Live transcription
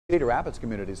Cedar Rapids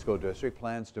Community School District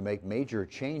plans to make major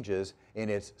changes in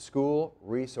its School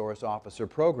Resource Officer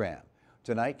program.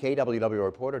 Tonight, KWW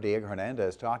reporter Diego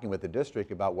Hernandez talking with the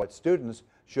district about what students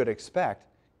should expect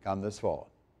come this fall.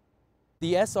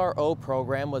 The SRO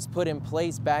program was put in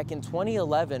place back in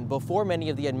 2011 before many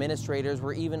of the administrators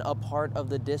were even a part of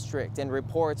the district, and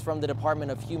reports from the Department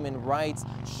of Human Rights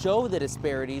show the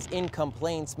disparities in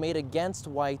complaints made against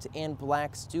white and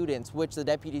black students, which the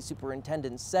deputy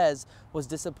superintendent says was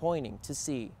disappointing to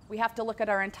see. We have to look at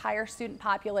our entire student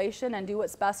population and do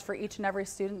what's best for each and every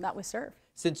student that we serve.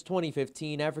 Since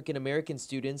 2015, African American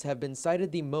students have been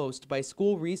cited the most by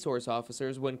school resource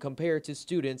officers when compared to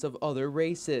students of other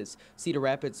races. Cedar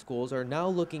Rapids schools are now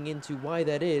looking into why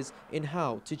that is and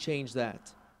how to change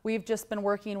that. We've just been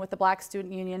working with the black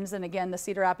student unions and again the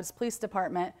Cedar Rapids Police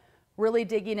Department, really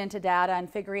digging into data and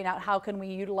figuring out how can we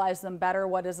utilize them better,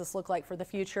 what does this look like for the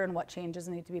future, and what changes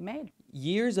need to be made.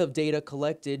 Years of data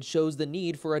collected shows the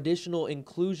need for additional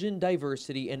inclusion,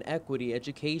 diversity, and equity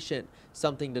education,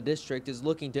 something the district is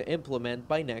looking to implement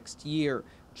by next year.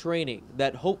 Training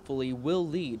that hopefully will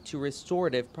lead to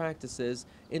restorative practices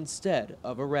instead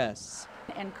of arrests.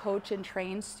 And coach and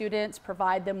train students,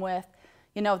 provide them with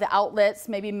the outlets,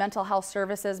 maybe mental health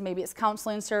services, maybe it's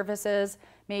counseling services,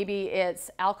 maybe it's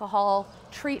alcohol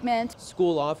treatment.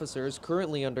 School officers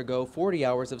currently undergo 40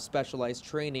 hours of specialized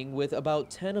training, with about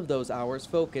 10 of those hours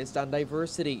focused on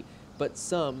diversity. But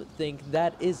some think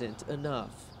that isn't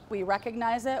enough. We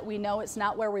recognize it. We know it's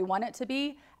not where we want it to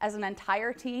be as an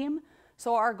entire team.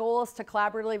 So our goal is to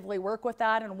collaboratively work with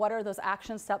that, and what are those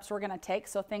action steps we're going to take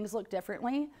so things look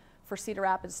differently for Cedar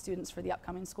Rapids students for the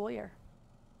upcoming school year.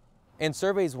 And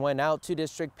surveys went out to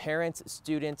district parents,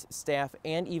 students, staff,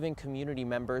 and even community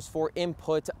members for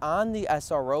input on the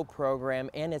SRO program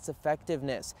and its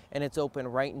effectiveness. And it's open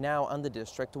right now on the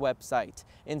district website.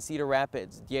 In Cedar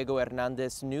Rapids, Diego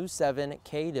Hernandez, News 7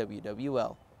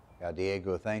 KWWL. Yeah,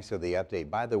 Diego, thanks for the update.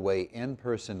 By the way,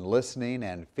 in-person listening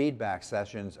and feedback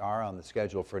sessions are on the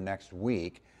schedule for next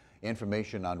week.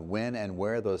 Information on when and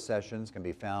where those sessions can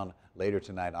be found later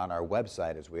tonight on our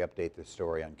website as we update this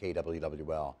story on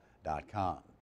KWWL.com.